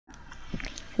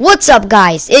What's up,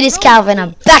 guys? It is Calvin.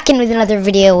 I'm back in with another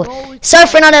video. Sorry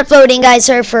for not uploading, guys.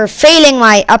 Sorry for failing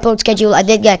my upload schedule. I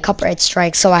did get a copyright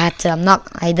strike, so I did not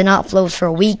upload for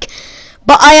a week.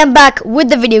 But I am back with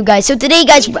the video, guys. So today,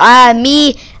 guys,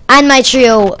 me and my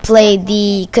trio played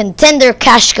the Contender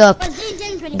Cash Cup,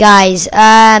 guys.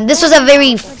 This was a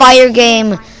very fire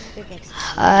game.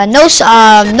 No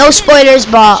spoilers,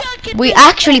 but we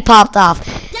actually popped off.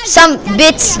 Some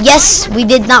bits, yes, we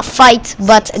did not fight,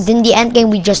 but in the end game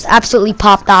we just absolutely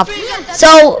popped off.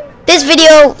 So this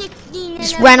video,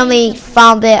 just randomly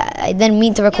found it. I didn't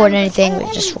mean to record anything, we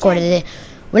just recorded it.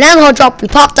 We landed hard drop, we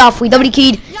popped off, we double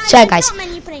keyed. So yeah, guys,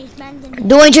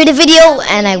 do enjoy the video,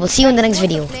 and I will see you in the next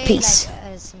video. Peace.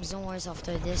 Some zone wars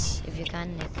after this, if you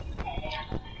can, Nick.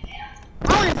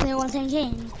 I want to play all 10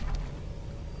 games.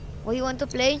 What do you want to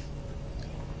play?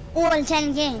 All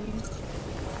 10 games.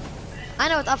 I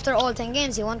know, after all 10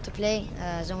 games you want to play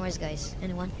Zone Wars, guys.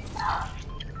 Anyone?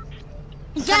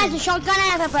 Guys, a shotgun I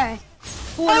have a bird.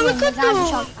 Oh, we could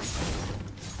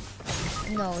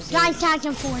do. No, guys, tag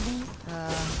him 40.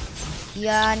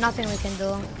 yeah, nothing we can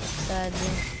do.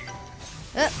 Sadly.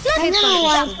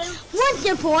 What's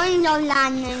the point of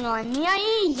landing on me? I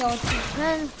eat those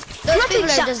people. Those people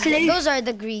are just, those are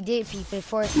the greedy people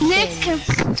for kills.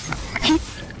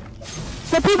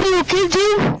 The people who killed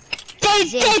you, they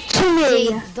did to me. They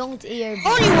don't hear me.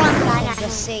 Only one guy.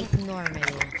 Just say it normally.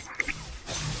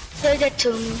 They did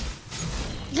to me.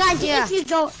 Guys, if you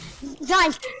go,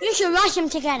 guys, you should rush them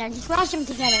together. Just rush them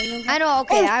together. I know.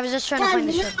 Okay, I was just trying to find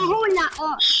the shot. Oh, no.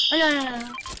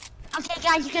 Okay,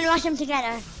 guys, you can rush them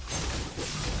together. I'm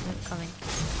coming.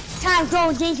 Time,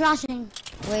 go, James rushing.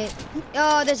 Wait.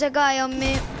 Oh, there's a guy on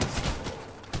me.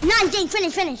 Nice, James,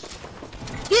 finish.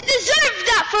 You deserve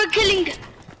that for killing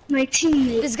my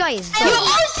teammate. This guy is You're dead.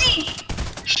 Aussie!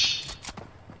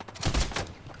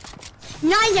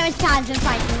 Neither Taz's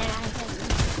fighting there.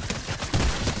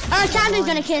 Oh, Taz's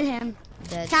gonna kill him.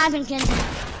 Dead. Taz killed him.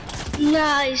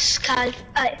 Nice, Cal.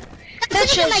 That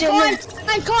shows you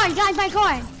my card, guys, my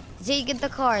card. Zay, get the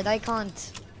card. I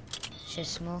can't.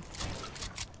 Shismo.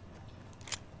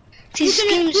 These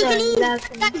games are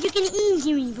you can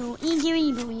easy reboot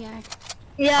here.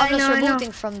 Yeah, Unless I you're know.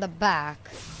 booting from the back.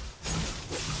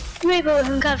 Reboot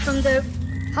and cut from the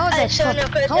How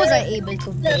was I able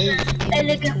to build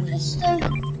elegant.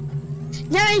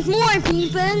 There is more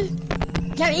people.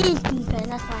 There is people,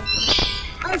 that's why.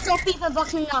 Also people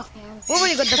boxing off here.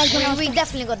 We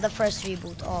definitely got the first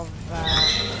reboot of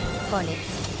Call,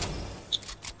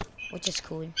 which is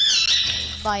cool.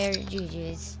 Fire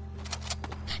GG's.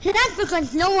 That's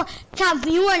because you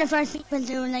were the first people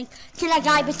to like kill a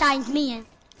guy besides me.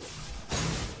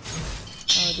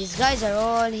 Oh, these guys are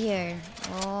all here,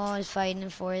 all fighting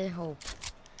for hope.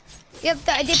 Yep,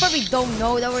 they probably don't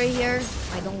know that we're here.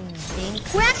 I don't think.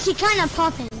 We're actually kind of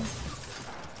popping.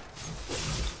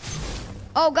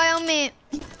 Oh, guy on me.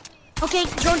 Okay,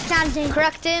 don't stand there.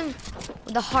 Cracked him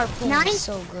with the harpoon. Nice.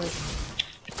 So good.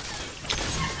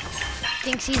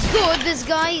 Thinks he's good, this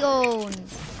guy. Oh,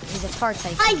 he's a car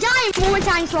type. I died more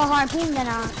times for a harpoon than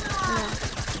a.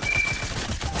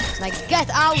 Like, get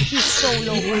out, you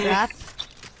solo crap.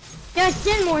 There's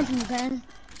still more people.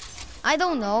 I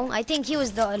don't know. I think he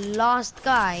was the last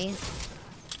guy.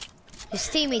 His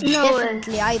teammate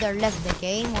definitely either left the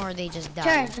game or they just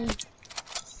died. Sure.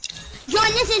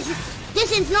 John, this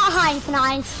is not hype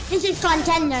night. This is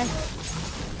Contender.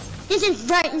 This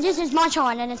is much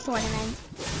harder than this tournament.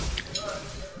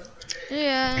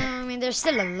 Yeah, I mean there's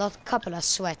still a couple of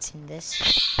sweats in this.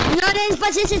 No,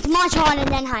 but this is much harder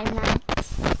than hype night.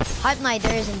 Hype night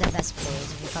there isn't the best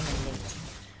players if you come in late.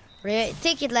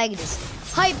 Take it like this.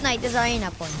 Hype night is arena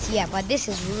points, yeah, but this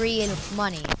is real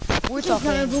money. We're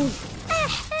talking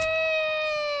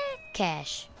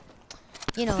cash.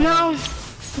 You know. No.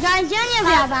 Guys, you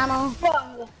only have ammo.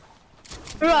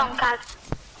 Wrong, Cal.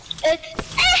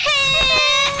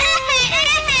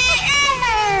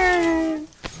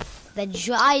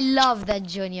 I love that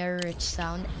Junior Rich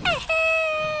sound. Guys,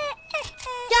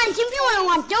 if you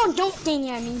want, don't stay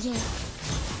near me, Jim.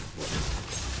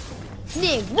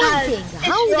 Nick, one thing.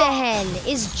 How the hell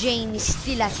is Jane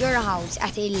still at your house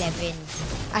at 11?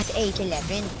 At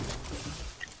 8:11?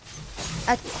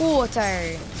 At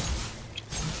 1:45?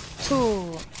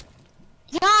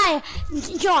 Guy,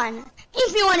 John,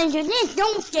 if you want to do this,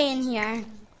 don't stay in here.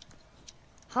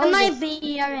 How might be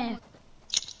here.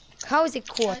 How is it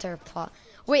quarter past?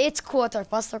 Wait, it's quarter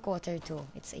past or quarter to?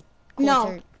 It's a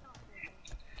quarter.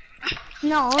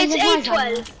 No, it's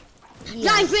 8:12.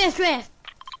 Guys, rift.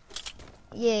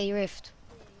 Yeah, rift.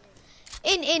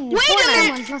 In Wait a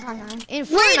minute. In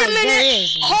Fortnite, there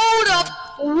is. Hold up.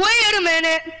 Wait a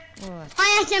minute. What?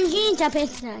 I SMG to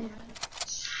pistol.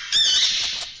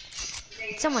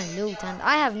 Someone loot, and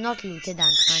I have not looted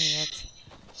Ant-Man yet.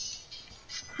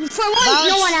 For once,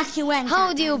 no one actually went.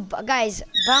 How do you, guys,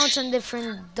 bounce on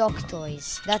different dog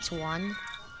toys? That's one.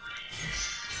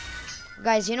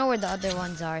 Guys, you know where the other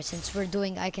ones are, since we're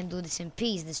doing I Can Do This in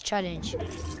Peace, this challenge.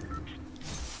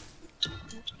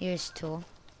 Here's two.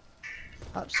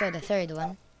 Oh, so the third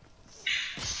one.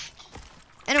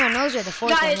 Anyone knows where the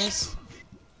fourth one is?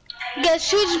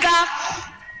 Guess who's back?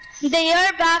 They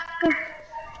are back.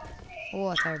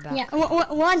 What are back? Yeah,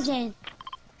 what did?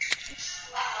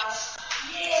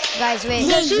 Guys, wait.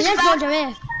 Let's go to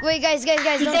it. Wait, guys, don't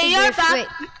They take are rift. back. Wait.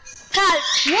 Cal,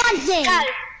 What did? Cal,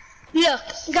 look,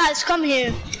 guys, come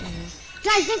here.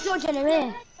 Guys, let's go to the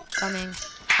rift. Coming.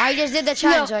 I just did the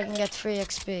challenge so I can get free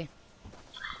XP.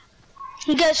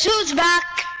 Guess who's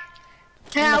back?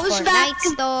 In I the was Fortnite back.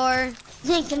 store.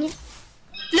 Zane, can you?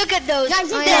 Look at those.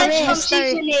 Guys, Oh it's yeah, there. From Easter,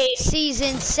 season 8.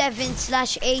 season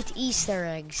 7/8 Easter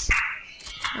eggs.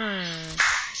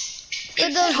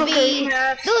 Could those be?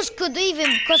 Those could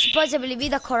even possibly be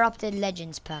the corrupted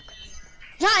legends pack.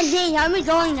 Not Zane, are we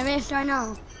going to the rift right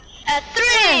now? A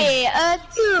 3, a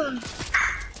 2.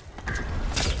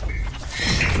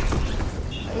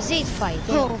 Is it fighting?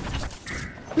 Oh.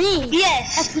 Me?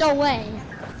 Yes. That's no way.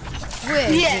 Where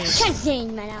is Yes. Check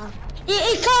Zane, man.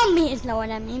 It can't be slower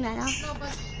than me, man.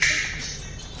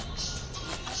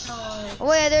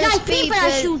 Oh yeah, there's Guys, people are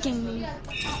people. shooting me.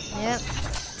 Yep.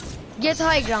 Get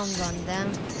high ground on them.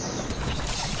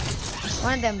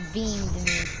 One of them beamed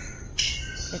me.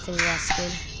 Little rascal.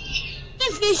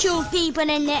 If you shoot people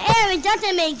in the air, it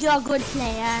doesn't make you a good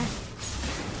player.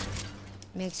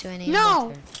 Makes you any No.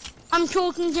 better. I'm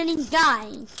talking to these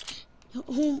guys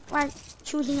who are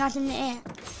shooting us in the air.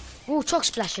 Oh, chalk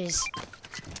splashes.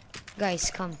 Guys,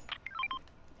 come.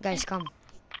 Guys, come.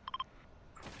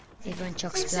 Everyone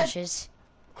chalk splashes.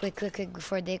 Quick,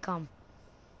 before they come.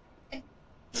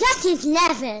 That is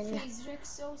level.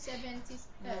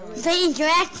 Phase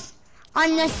Rex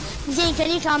on the Zane, can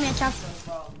you tell me a chuck?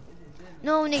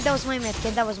 No, Nick, that was my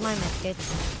medkit. That was my medkit.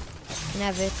 Can I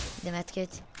have it? The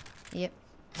medkit. Yep.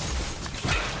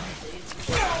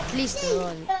 At least the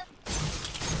roll.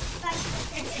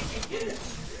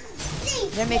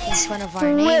 They're making fun of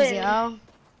our names, yo.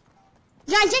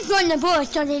 Guys, just go in the bush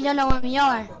so they don't know where we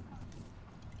are.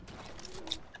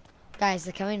 Guys,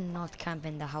 can we not camp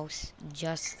in the house?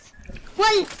 Just.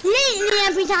 Well, lately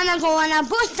every time I go on a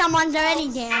bush, someone's already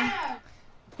there.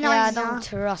 No, yeah, I it's don't not.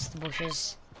 trust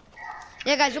bushes.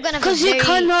 Yeah, guys, we're gonna be Because very... you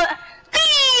cannot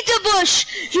be the bush.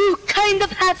 You kind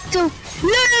of have to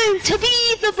learn to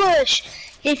be the bush.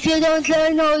 If you don't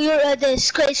learn, oh, you're a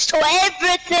disgrace to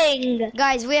everything.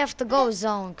 Guys, we have to go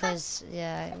zone, cause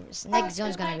yeah, next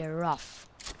zone's gonna be rough.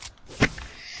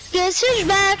 Guess who's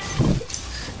back?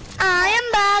 I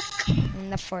am back. In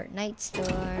the Fortnite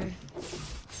store.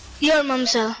 Your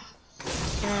mom's.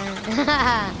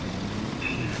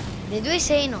 Did we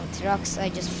say no trucks? I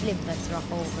just flipped the truck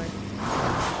over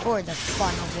for the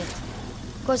fun of it.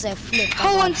 Cause I flipped.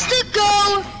 Who wants to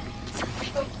go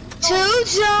to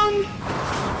zone?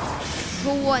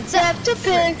 Who wants Have to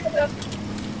pick.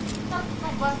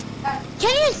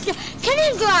 Can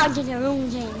you go out to the room,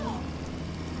 Jamie?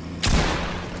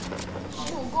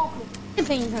 The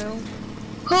pink room.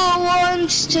 Who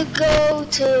wants to go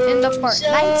to in the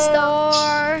Fortnite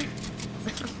store?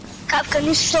 Cap, can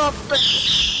you stop?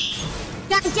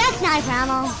 Just sniper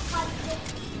ammo.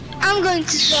 I'm going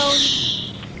to zone.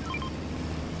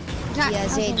 Yeah,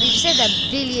 Zayd, we've said a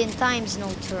billion times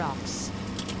no trucks.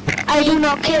 I do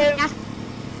not care.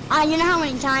 You know how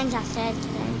many times I said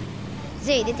today?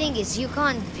 Zayd, the thing is, you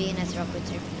can't be in a truck with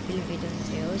people doing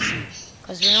trios.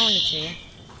 Cause we're only three.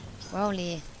 We're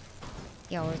only...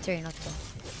 Yeah, we're three, not two.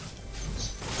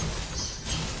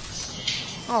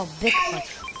 Oh, big pot.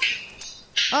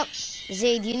 Oh,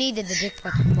 Zayd, you needed the big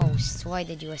pot most. Why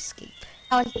did you escape?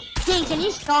 Oh, Jane, can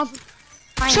you stop?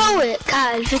 Throw it,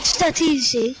 Cal. It's that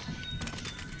easy.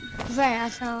 Very, I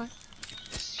throw it.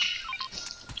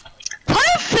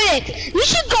 Perfect! You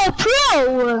should go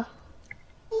pro!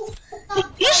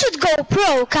 You should go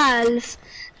pro, Calv.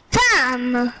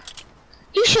 Damn!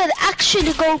 You should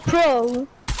actually go pro.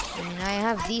 I mean, I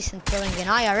have decent throwing in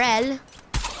IRL.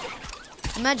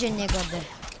 Imagine you got the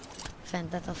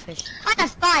fend that of fish. I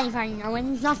have 5 right now,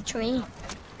 and it's not 3.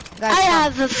 Guys, I come.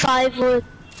 have a 5 or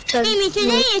 10. Amy,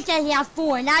 today you said you have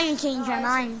 4, now you change your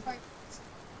mind.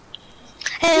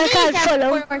 Hey, I can't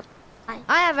follow.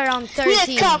 I have around 13.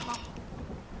 Nick, come.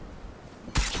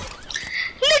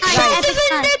 Nick found Guys.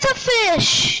 even better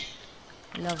fish.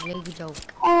 Lovely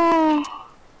joke. Oh.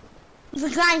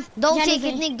 Guys, Don't take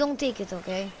it, Nick. Don't take it,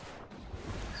 okay?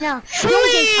 No,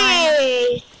 don't take fire.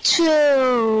 3,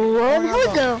 2, 1, here we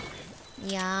go.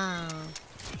 Yeah.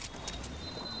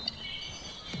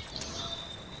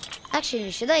 Actually,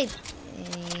 should I?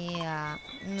 Yeah.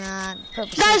 Nah.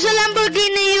 Purposely. Guys, a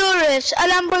Lamborghini Urus. A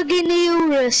Lamborghini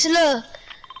Urus. Look.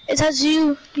 It has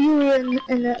urine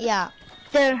in it. Yeah.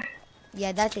 There.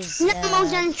 Yeah, that is. No,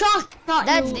 then truck.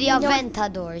 That's the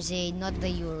Aventador, Zaid, not the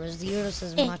Euros. The Euros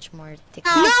is much more thick.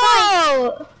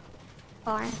 No!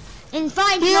 In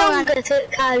 5 You don't get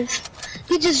it, Calv.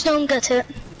 You just don't get it.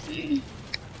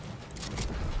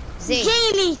 Zaid.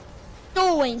 Jamie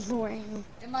going for him.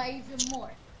 Am I even more?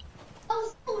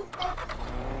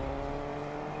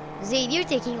 Zaid, you're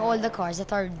taking all the cars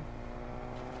that are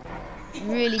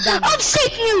really damaged.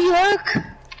 Upstate New York.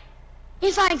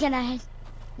 If I can ahead.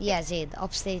 Yeah, Zaid,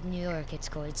 upstate New York, it's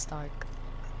called Stark.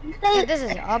 Yeah, this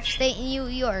is upstate New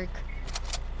York.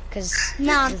 Cause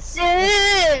No.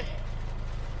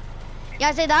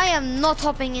 yeah, Zaid, I am not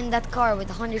hopping in that car with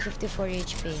 154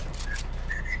 HP.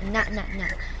 Nah.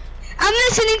 I'm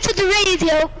listening to the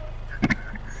radio.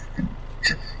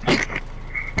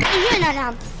 You're not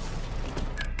up.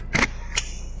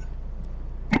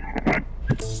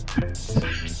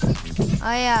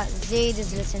 Oh yeah, Zaid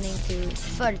is listening to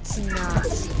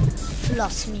Furtzna's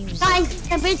Floss music. Guys,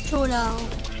 a bit too low.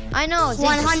 I know,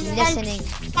 Zaid is listening.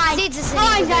 Zaid's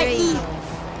listening to the radio.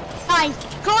 Guys,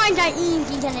 cars are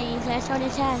easy to laser, so they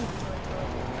can.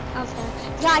 Okay.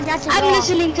 Guys, that's a I'm dog.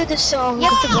 listening to the song. You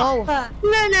have to go. Na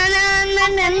na na na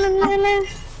na na na.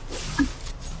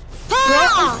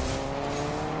 Ah!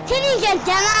 Can you get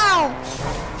them out?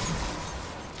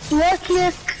 What,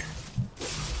 Nick?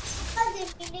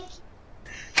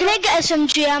 Can I get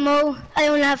SMG ammo? I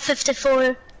only have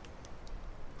 54.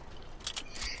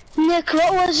 Nick,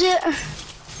 what was it?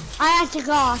 I have to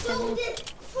go after this.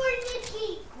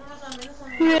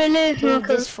 Really? Prove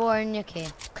this for Nikki.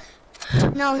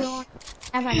 No, you won't.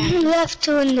 Never mind. We have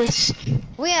to win this.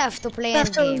 We have to play a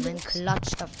Have to game win and this. clutch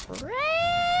the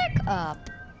frick up.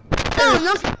 No,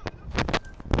 no.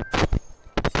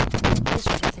 This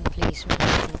fucking place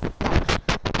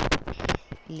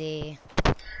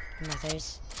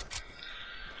matters.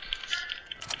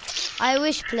 I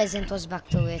wish Pleasant was back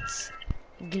to its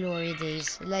glory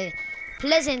days. Like,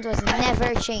 Pleasant was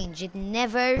never changed. It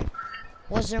never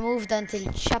was removed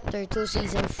until Chapter 2,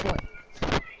 Season 4.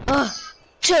 Ugh.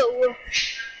 2.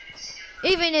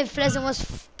 Even if Pleasant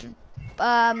was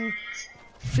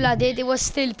flooded, it was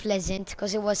still pleasant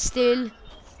because it was still.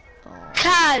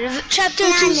 Calv, Chapter 2,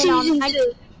 Yeah, Season 2.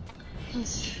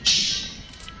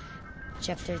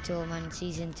 Chapter 2, man,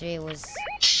 Season 3 was.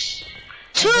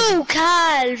 2,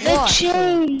 Calv, it What?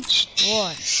 changed.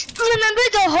 What? Remember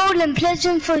the hole in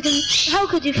Pleasant for the... How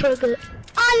could you forget?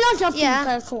 I love the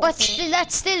Yeah, people but courses.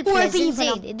 that's still Poor Pleasant.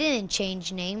 people. Zaid. It didn't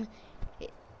change name.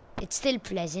 It's still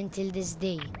Pleasant till this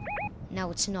day. Now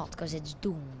it's not because it's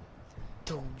Doom.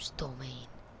 Doom's domain.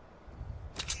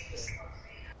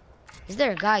 Is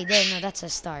there a guy there? No, that's a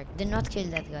Stark. Did not kill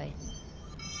that guy.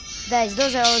 Guys,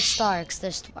 those are all Starks.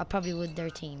 There's probably with their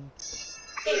team.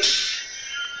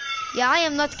 Yeah, I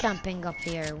am not camping up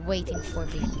here waiting for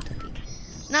people to pick.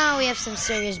 Now we have some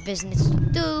serious business to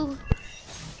do.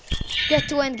 Get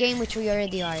to end game, which we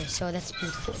already are, so that's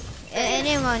beautiful.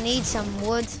 Anyone need some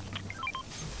wood?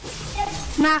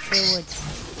 Max. Free wood.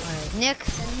 Alright, Nick,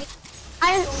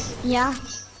 Yeah.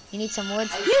 you need some wood?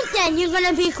 You said you're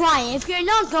gonna be quiet. If you're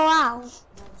not, go out.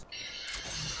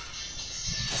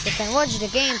 You can watch the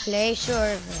gameplay,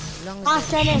 sure, as long as.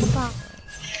 After this, but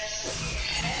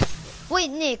Wait,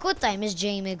 Nick, what time is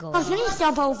Jamie going? can you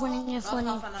stop opening your phone?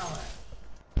 Half an hour.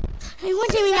 Hey, what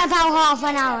do you mean about half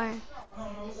an hour?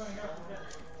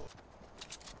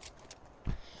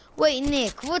 Wait,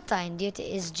 Nick, what time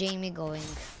is Jamie going?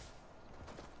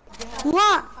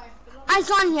 What? I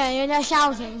can't hear you. They're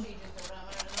shouting.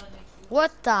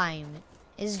 What time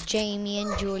is Jamie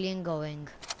and Julian going?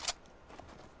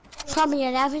 Probably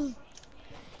 11.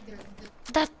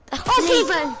 That. Oh,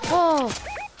 people! Oh,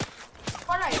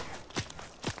 Alright.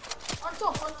 On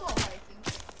top, I think.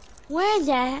 Where's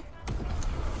that?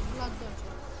 Blood dodge.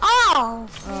 Oh!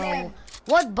 oh.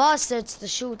 What bastards to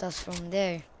shoot us from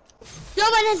there? No,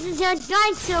 but there's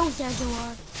guys closer to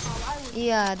us.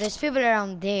 Yeah, there's people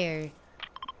around there.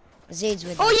 Zaid's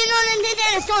with Oh, us. you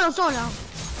know, solo.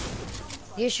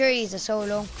 You sure he's a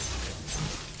solo?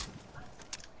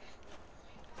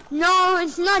 No,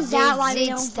 it's not that why we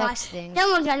don't Zaid's fight. texting. Then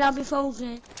we're gonna be focused.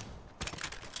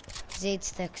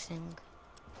 Zaid's texting.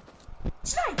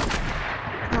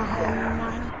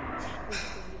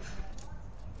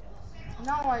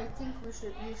 Now I think you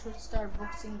should start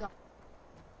boxing up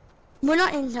We're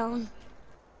not in zone.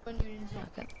 when you're in zone.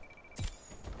 Okay.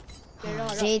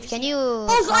 Zaid, can you? Oh,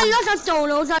 a lot of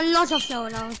solos, a lot of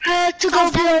solos. I had to go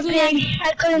playing.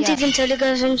 I couldn't Yeah. even tell you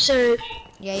guys. I'm sorry.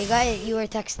 Yeah, you were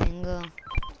texting. Oh,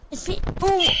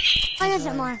 why is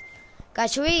it more?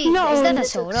 Guys, should we? No, Is that a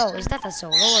it's solo? Is that a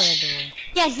solo or a duo?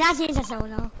 Yes, that is a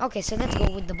solo. Okay, so let's go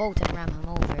with the boat and ram him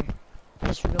over.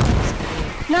 Just realized.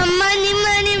 No money.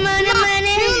 Remember,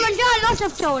 there are lots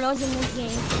of solos in this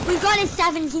game. We've got a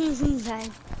 17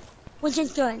 season, which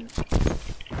is good.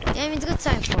 Yeah, I mean, it's a good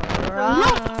time for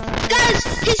Guys,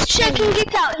 he's checking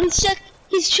it out.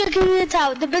 He's checking it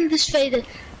out. The build is faded.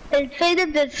 They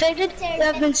faded. They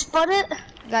have been spotted.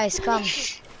 Guys, come.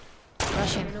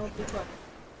 Rush him.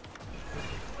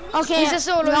 Okay, He's a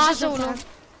solo, he's a solo.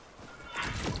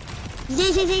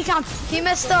 He come. He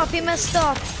messed up.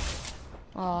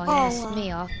 Oh, he Oh, messed wow.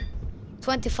 me up.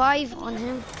 25 on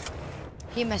him.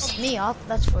 He messed me up,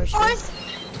 that's for sure. No.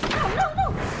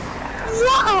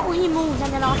 Whoa, he moved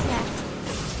and then off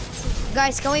there.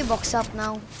 Guys, can we box up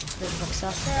now? Let's box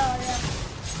up.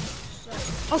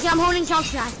 Okay, I'm holding shot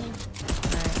tracking.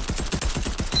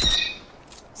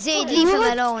 Zaid, leave him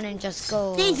alone and just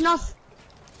go. He's not.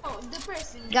 Oh, the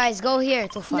person. Guys, go here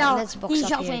to fight. No, Let's box he's up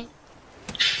shot here. me.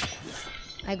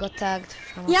 I got tagged.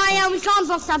 From Yeah, afar. we can't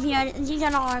box up here. These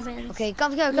are not orphans. Okay,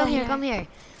 come here.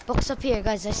 Box up here,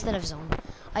 guys. I still have zone.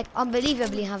 I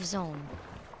unbelievably have zone.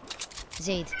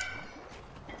 Zaid.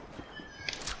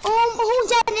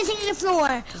 Who's anything the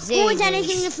floor? Zaid Who's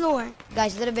anything is- the floor?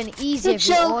 Guys, it would have been easier It's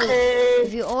if okay.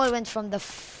 you all went from the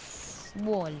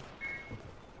wall.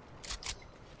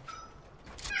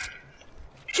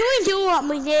 Should we do what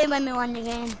we did when we won the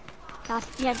game?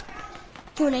 Last year.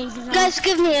 2 days ago. Guys,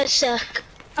 give me a sec.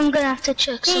 I'm gonna have to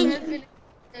check some. Legit,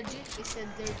 they said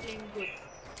they're playing good.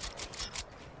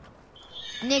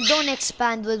 Nick, don't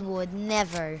expand with wood.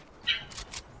 Never.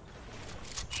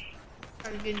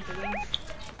 Are going to win.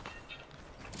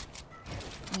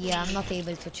 Yeah, I'm not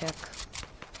able to check.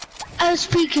 I was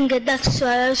speaking it. That's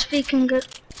why I was speaking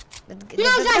it.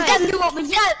 Guys, do what we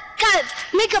did. Guys,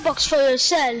 make a box for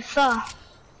yourself.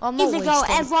 I'm Years not ago,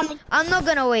 wasting. everyone. I'm not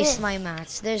gonna waste my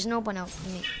mats. There's no one else.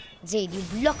 Zaid, you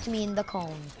blocked me in the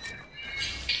cone.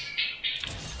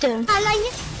 Done. I like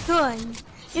it. Good.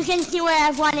 You can see where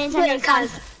everyone is and Yeah, they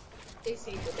can't. They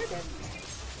say good.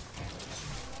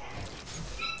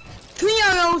 We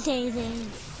are rotating.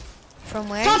 From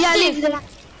where? Top Yeah, six. leave them.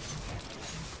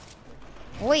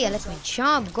 Oh yeah, let me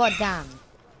jump. Goddamn.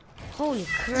 Holy The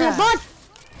crap. bot.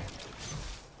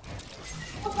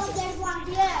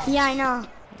 Yeah, I know.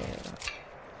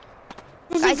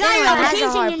 There's a Guys, guy anyone has a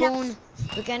rotating in the. harpoon?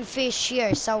 We can fish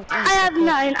here, southeast. I have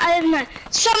 9.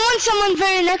 Someone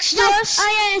very next to us.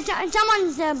 Oh yeah,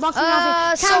 someone's boxing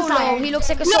up. Solo. Campfire. He looks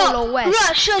like a solo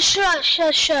west.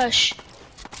 Rush.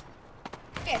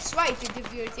 Yes, white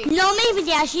if you're taking. No, maybe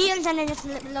they are shields and they're just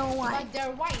low one. But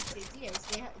they're whited, yes.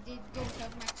 They don't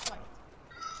have max white.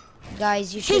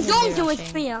 Guys, you He's shouldn't going be to it rushing.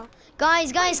 for you.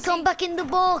 Guys, come back in the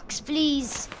box,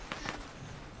 please.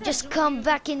 Just come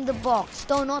back in the box.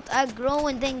 Do not aggro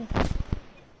and then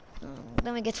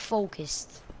let me get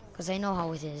focused, because I know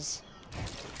how it is.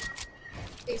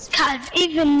 God,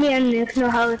 even me and Nick know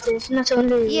how it is. Not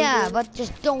only you. Yeah, but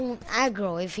just don't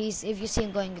aggro. If you see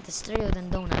him going with the stereo, then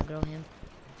don't aggro him.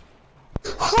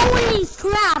 Holy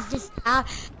crap! This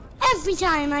every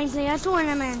time I play a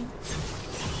tournament.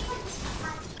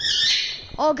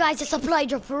 Oh, guys, a supply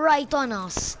drop right on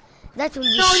us. That will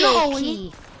be No, so no,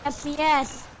 key.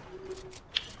 FPS.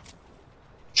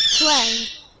 12.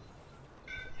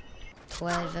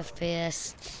 12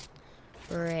 FPS.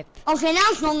 Rip. Okay, now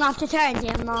it's going up to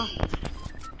 30 now.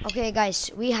 Okay,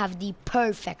 guys, we have the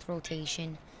perfect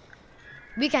rotation.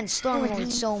 We can storm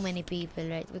hold so many people,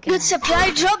 right? We can. Good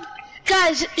supply drop.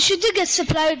 Guys, should you get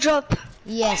supply drop?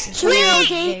 Yes, it's Should we very,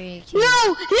 rotate? very key.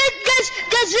 No,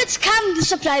 guys, let's cam the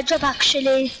supply drop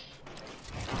actually.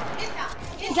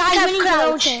 Guys, we need to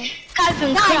rotate.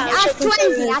 Calvin, Guys, crouch. at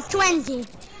 20, at 20.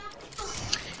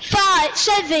 5,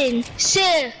 7,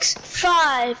 6,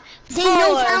 5, There's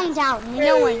no 4, countdown.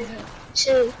 No one.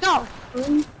 2. Go.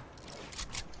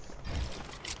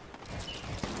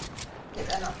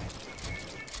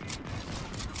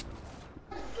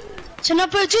 It's an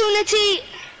opportunity.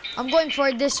 I'm going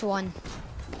for this one.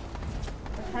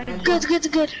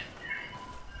 Good.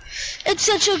 It's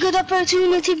such a good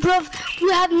opportunity, bro.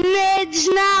 We have meds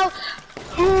now.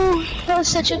 Ooh, that was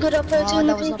such a good that was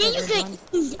opportunity. not a good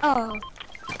one. Oh.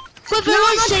 Whoever No, I'm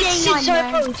wants not take saying 6 one,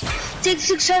 man. harpoons. Take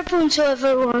 6 harpoons,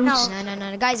 whoever wants.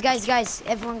 No. Guys.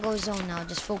 Everyone go zone now.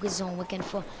 Just focus zone.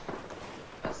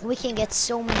 We can get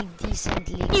so many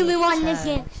decently. We won this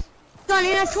game. God,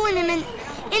 in a tournament,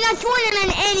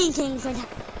 anything could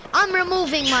happen. I'm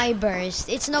removing my burst.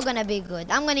 It's not gonna be good.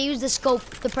 I'm gonna use the scope,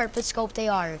 the purple scope they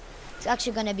are. It's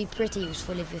actually gonna be pretty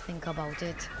useful if you think about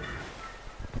it.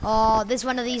 Oh, this is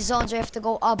one of these zones where you have to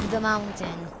go up the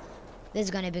mountain. This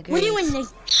is gonna be great. What do you win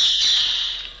this?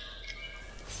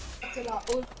 That's a lot.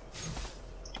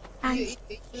 You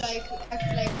like,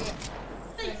 act like it.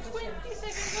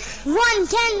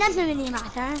 110 doesn't really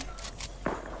matter.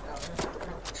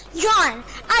 John,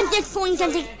 at this point,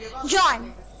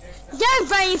 John, they're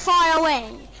very far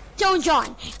away. So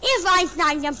John, if I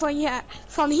snag them from here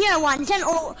 110,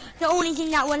 oh, the only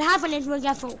thing that will happen is we'll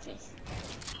get focused.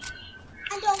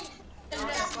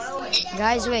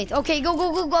 Guys, wait. Okay,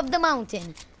 go up the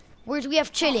mountain. We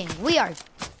have chilling. We are.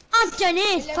 After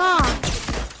this, far.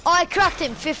 Oh, I cracked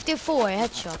him. 54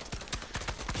 headshot.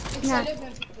 Yeah.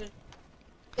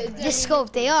 This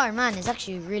scope they are, man, is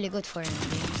actually really good for him.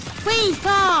 Wait,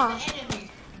 far.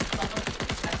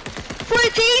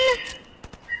 14,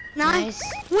 Nice.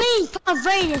 Wait, far,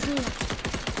 very here.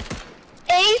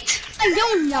 8. I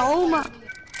don't know.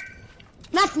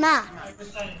 That's math.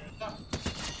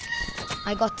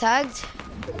 I got tagged.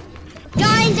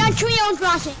 Guys, that trio's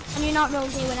rushing. Can you not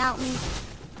rotate without me?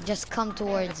 Just come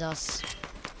towards us.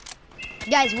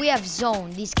 Guys, we have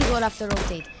zone. These kids will have to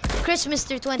rotate. Chris,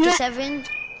 Mr. 27.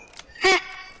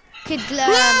 Kid,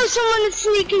 Wow, someone is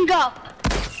sneaking up.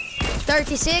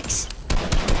 36.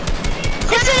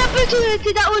 That's an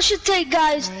opportunity that we should take,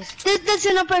 guys. Nice. That's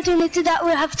an opportunity that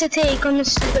we have to take on the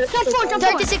street. That's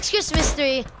 36 Christmas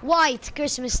tree. White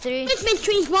Christmas tree. Christmas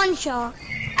tree's one shot.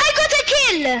 I got a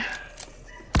kill.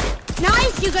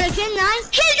 Nice, you got a kill, nice.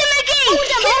 Kill them again.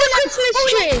 Kill the Christmas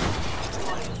tree.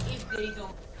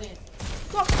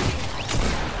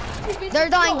 They're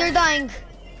dying.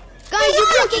 Guys, you're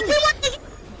blocking.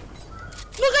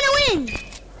 We're gonna win.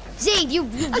 Zaid, you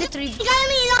literally. You got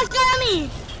me, lost got me.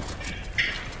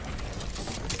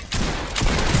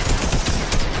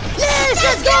 Yes,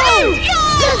 let's go!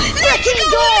 Let's freaking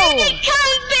go! We made it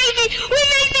count, baby. We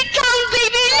made it count,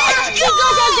 baby. Let's go.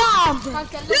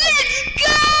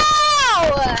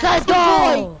 Let's go!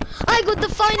 I got the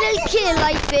final kill,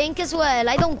 I think, as well.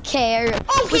 I don't care.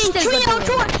 Okay, We still got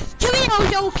the win.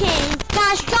 Trio's okay.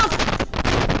 Dash up.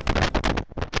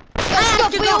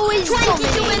 Cup, we always 20 to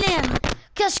dominate. win him.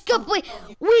 Cup,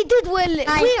 we did well.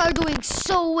 We are doing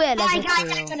so well as a Guys, I'm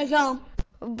trio. gonna go.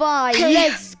 Bye,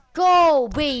 let's go,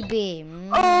 baby.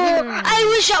 Oh, I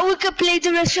wish that we could play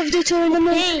the rest of the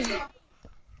tournament. Hey.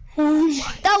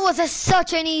 That was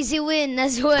such an easy win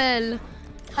as well.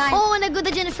 Bye. Oh, and I got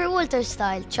the Jennifer Walters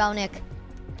style. Ciao, Nick.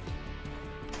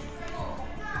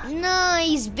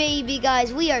 Nice, baby,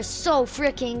 guys. We are so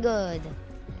freaking good.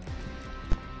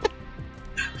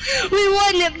 We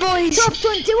won it, boys. Top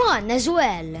 21 as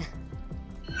well.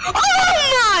 Oh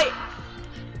my!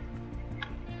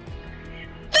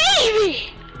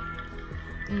 Baby!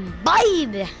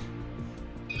 Baby.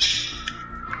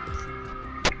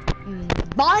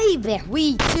 Baby,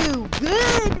 we too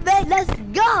good, man. Let's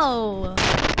go.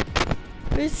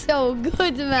 We're so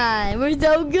good, man. We're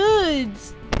so good.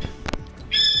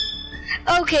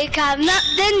 Okay, Cam.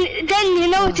 Then you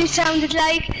know what you sounded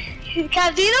like.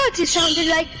 Cam, do you know what you sounded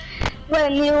like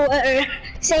when you were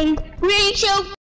saying Rachel?